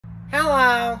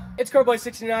Hello, it's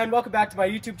Crowboy69. Welcome back to my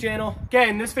YouTube channel. Okay,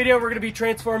 in this video, we're gonna be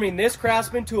transforming this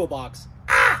Craftsman toolbox.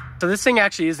 So this thing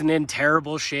actually isn't in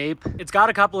terrible shape. It's got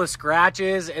a couple of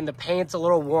scratches and the paint's a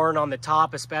little worn on the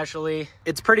top especially.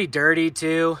 It's pretty dirty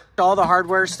too. All the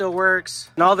hardware still works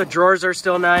and all the drawers are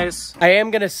still nice. I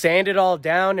am gonna sand it all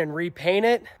down and repaint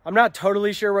it. I'm not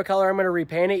totally sure what color I'm gonna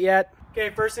repaint it yet. Okay,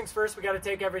 first things first, we gotta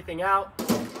take everything out.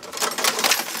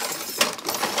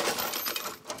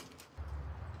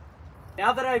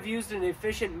 Now that I've used an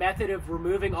efficient method of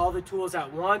removing all the tools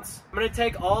at once, I'm gonna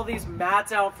take all these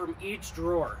mats out from each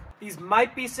drawer. These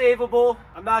might be savable.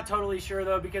 I'm not totally sure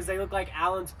though because they look like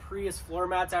Alan's Prius floor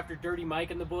mats after Dirty Mike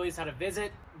and the boys had a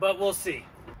visit, but we'll see.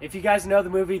 If you guys know the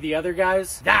movie The Other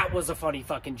Guys, that was a funny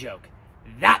fucking joke.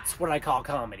 That's what I call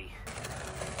comedy.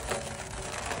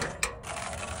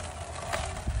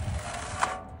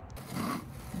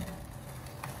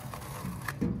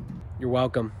 You're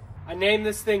welcome. I named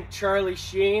this thing Charlie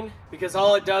Sheen because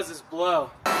all it does is blow.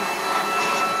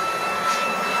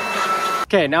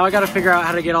 Okay, now I gotta figure out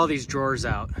how to get all these drawers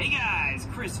out. Hey guys,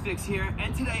 Chris Fix here,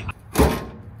 and today...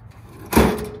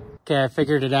 Okay, I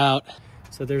figured it out.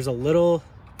 So there's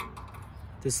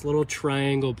this little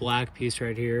triangle black piece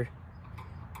right here,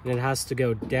 and it has to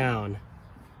go down.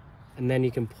 And then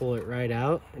you can pull it right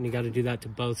out, and you gotta do that to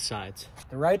both sides.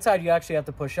 The right side you actually have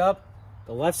to push up,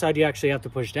 the left side you actually have to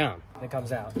push down. And it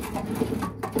comes out.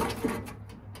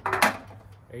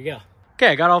 There you go. Okay,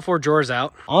 I got all 4 drawers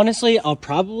out. Honestly, I'll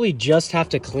probably just have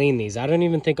to clean these. I don't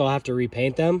even think I'll have to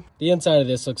repaint them. The inside of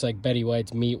this looks like Betty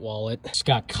White's meat wallet. It's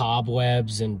got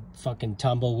cobwebs and fucking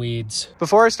tumbleweeds.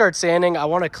 Before I start sanding, I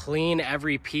want to clean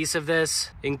every piece of this,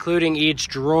 including each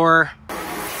drawer.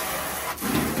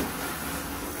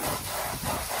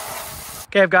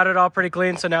 Okay, I've got it all pretty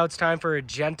clean, so now it's time for a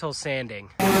gentle sanding.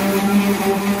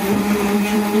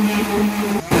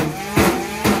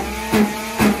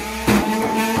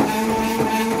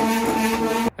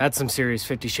 That's some serious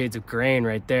 50 Shades of Grain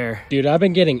right there. Dude, I've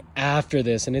been getting after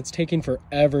this and it's taking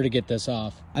forever to get this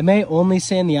off. I may only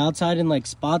sand the outside in like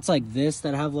spots like this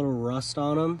that have little rust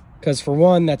on them. Because for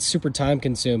one, that's super time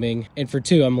consuming. And for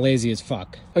two, I'm lazy as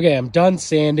fuck. Okay, I'm done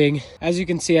sanding. As you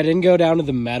can see, I didn't go down to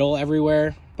the metal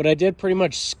everywhere, but I did pretty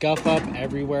much scuff up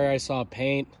everywhere I saw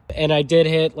paint. And I did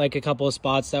hit like a couple of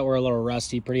spots that were a little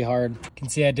rusty pretty hard. You can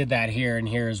see I did that here and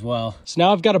here as well. So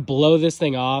now I've got to blow this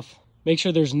thing off. Make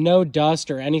sure there's no dust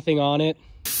or anything on it.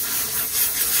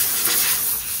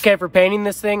 Okay, for painting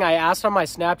this thing, I asked on my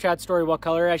Snapchat story what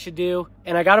color I should do,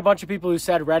 and I got a bunch of people who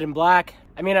said red and black.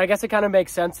 I mean, I guess it kind of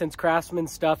makes sense since Craftsman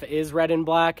stuff is red and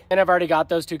black, and I've already got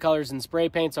those 2 colors in spray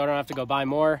paint, so I don't have to go buy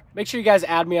more. Make sure you guys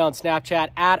add me on Snapchat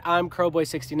at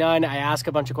I'mCrowboy69. I ask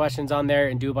a bunch of questions on there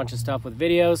and do a bunch of stuff with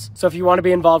videos. So if you want to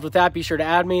be involved with that, be sure to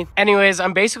add me. Anyways,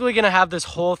 I'm basically going to have this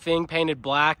whole thing painted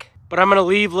black, but I'm gonna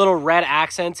leave little red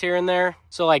accents here and there.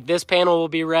 So like this panel will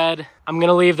be red. I'm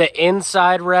gonna leave the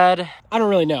inside red. I don't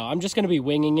really know, I'm just gonna be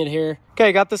winging it here. Okay,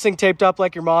 I got this thing taped up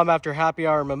like your mom after happy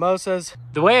hour mimosas.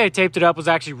 The way I taped it up was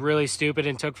actually really stupid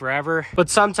and took forever, but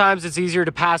sometimes it's easier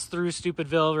to pass through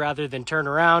Stupidville rather than turn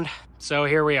around. So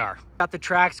here we are. Got the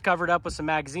tracks covered up with some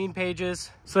magazine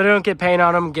pages so they don't get paint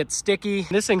on them and get sticky.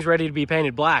 This thing's ready to be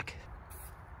painted black.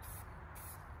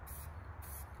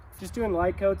 Just doing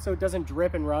light coats so it doesn't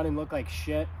drip and run and look like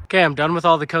shit. Okay, I'm done with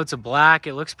all the coats of black.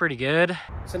 It looks pretty good.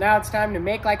 So now it's time to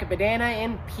make like a banana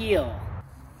and peel.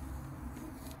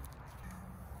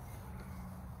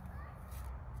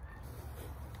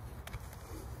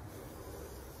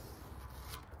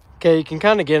 Okay, you can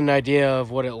kind of get an idea of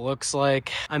what it looks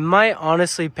like. I might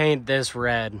honestly paint this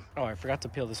red. Oh, I forgot to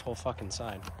peel this whole fucking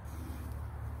side.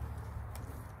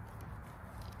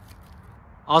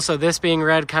 Also, this being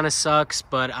red kind of sucks,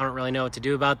 but I don't really know what to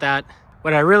do about that.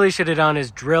 What I really should have done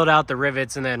is drilled out the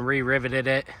rivets and then re-riveted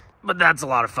it, but that's a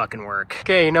lot of fucking work.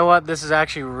 Okay, you know what? This is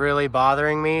actually really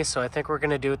bothering me, so I think we're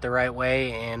gonna do it the right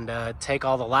way and take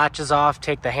all the latches off,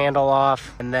 take the handle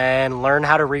off, and then learn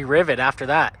how to re-rivet after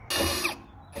that.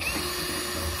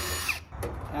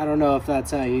 I don't know if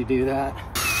that's how you do that.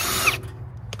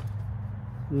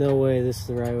 No way this is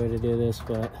the right way to do this,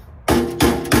 but...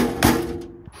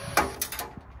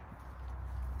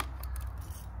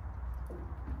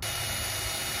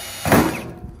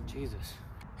 Jesus.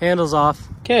 Handles off.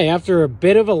 Okay, after a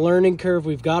bit of a learning curve,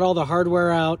 we've got all the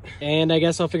hardware out, and I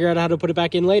guess I'll figure out how to put it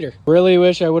back in later. Really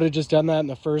wish I would have just done that in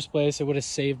the first place. It would have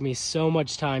saved me so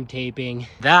much time taping.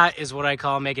 That is what I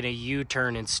call making a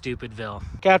U-turn in Stupidville.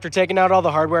 Okay, after taking out all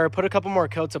the hardware, I put a couple more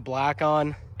coats of black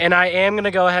on, and I am gonna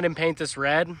go ahead and paint this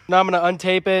red. Now I'm gonna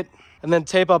untape it, and then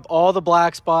tape up all the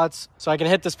black spots so I can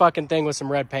hit this fucking thing with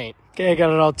some red paint. Okay, I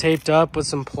got it all taped up with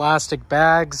some plastic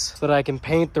bags so that I can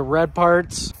paint the red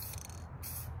parts.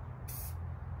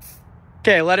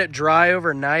 Okay, let it dry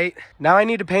overnight. Now I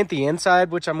need to paint the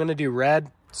inside, which I'm gonna do red.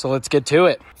 So let's get to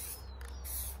it.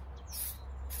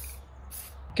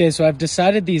 Okay, so I've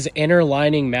decided these inner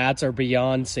lining mats are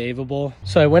beyond savable.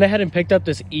 So I went ahead and picked up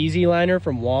this easy liner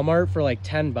from Walmart for like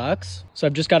 10 bucks. So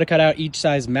I've just got to cut out each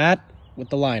size mat with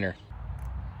the liner.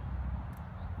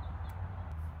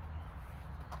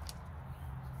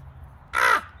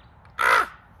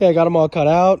 Okay, I got them all cut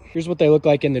out. Here's what they look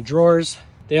like in the drawers.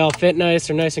 They all fit nice,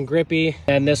 they're nice and grippy.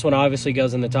 And this one obviously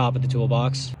goes in the top of the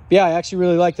toolbox. Yeah, I actually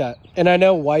really like that. And I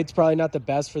know white's probably not the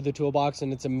best for the toolbox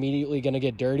and it's immediately gonna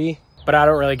get dirty, but I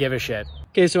don't really give a shit.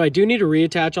 Okay, so I do need to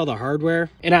reattach all the hardware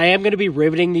and I am gonna be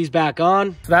riveting these back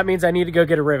on. So that means I need to go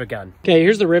get a rivet gun. Okay,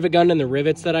 here's the rivet gun and the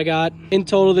rivets that I got. In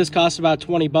total, this costs about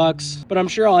 20 bucks, but I'm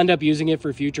sure I'll end up using it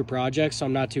for future projects, so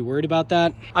I'm not too worried about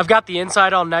that. I've got the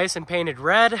inside all nice and painted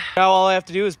red. Now all I have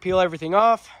to do is peel everything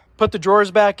off, put the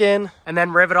drawers back in, and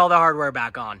then rivet all the hardware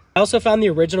back on. I also found the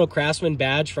original Craftsman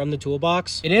badge from the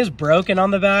toolbox. It is broken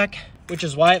on the back, which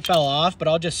is why it fell off, but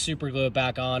I'll just super glue it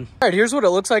back on. All right, here's what it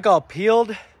looks like all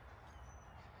peeled.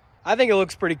 I think it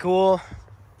looks pretty cool.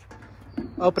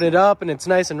 Open it up and it's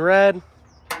nice and red.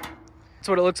 That's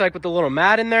what it looks like with the little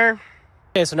mat in there.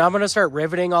 Okay, so now I'm gonna start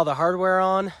riveting all the hardware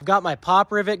on. I've got my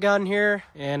pop rivet gun here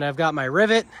and I've got my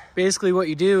rivet. Basically what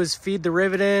you do is feed the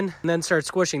rivet in and then start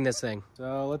squishing this thing.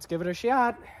 So let's give it a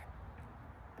shot.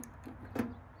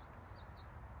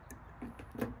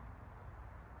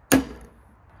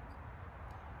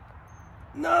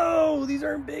 No, these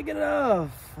aren't big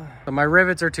enough. So my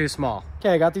rivets are too small. Okay,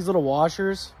 I got these little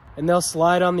washers and they'll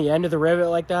slide on the end of the rivet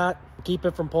like that, keep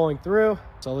it from pulling through.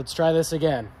 So let's try this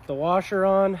again. The washer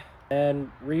on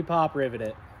and re-pop rivet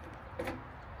it.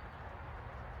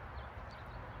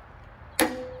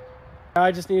 Now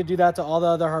I just need to do that to all the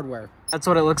other hardware. That's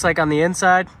what it looks like on the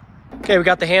inside. Okay, we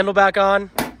got the handle back on.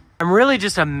 I'm really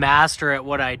just a master at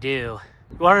what I do.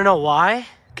 You wanna know why?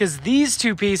 Because these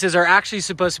two pieces are actually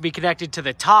supposed to be connected to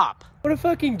the top. What a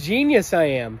fucking genius I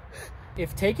am.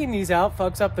 If taking these out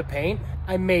fucks up the paint,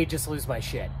 I may just lose my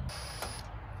shit.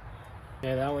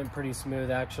 Yeah, that went pretty smooth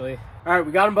actually. All right,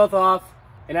 we got them both off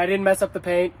and I didn't mess up the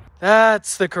paint.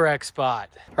 That's the correct spot.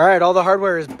 All right, all the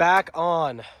hardware is back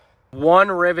on. One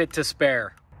rivet to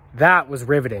spare. That was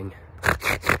riveting.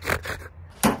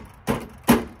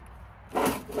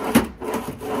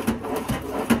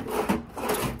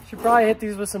 Should probably hit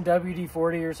these with some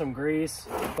WD-40 or some grease,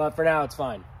 but for now it's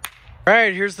fine. All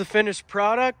right, here's the finished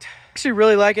product. Actually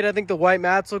really like it. I think the white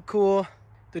mats look cool.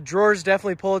 The drawers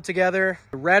definitely pull it together.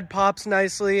 The red pops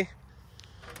nicely.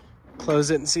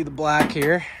 Close it and see the black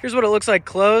here. Here's what it looks like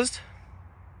closed.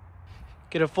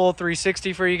 Get a full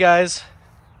 360 for you guys.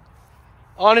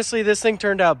 Honestly, this thing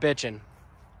turned out bitchin'.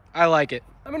 I like it.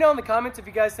 Let me know in the comments if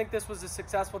you guys think this was a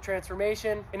successful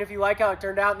transformation and if you like how it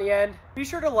turned out in the end. Be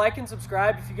sure to like and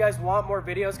subscribe if you guys want more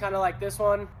videos kind of like this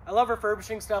one. I love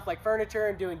refurbishing stuff like furniture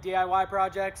and doing DIY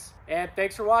projects. And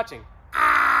thanks for watching.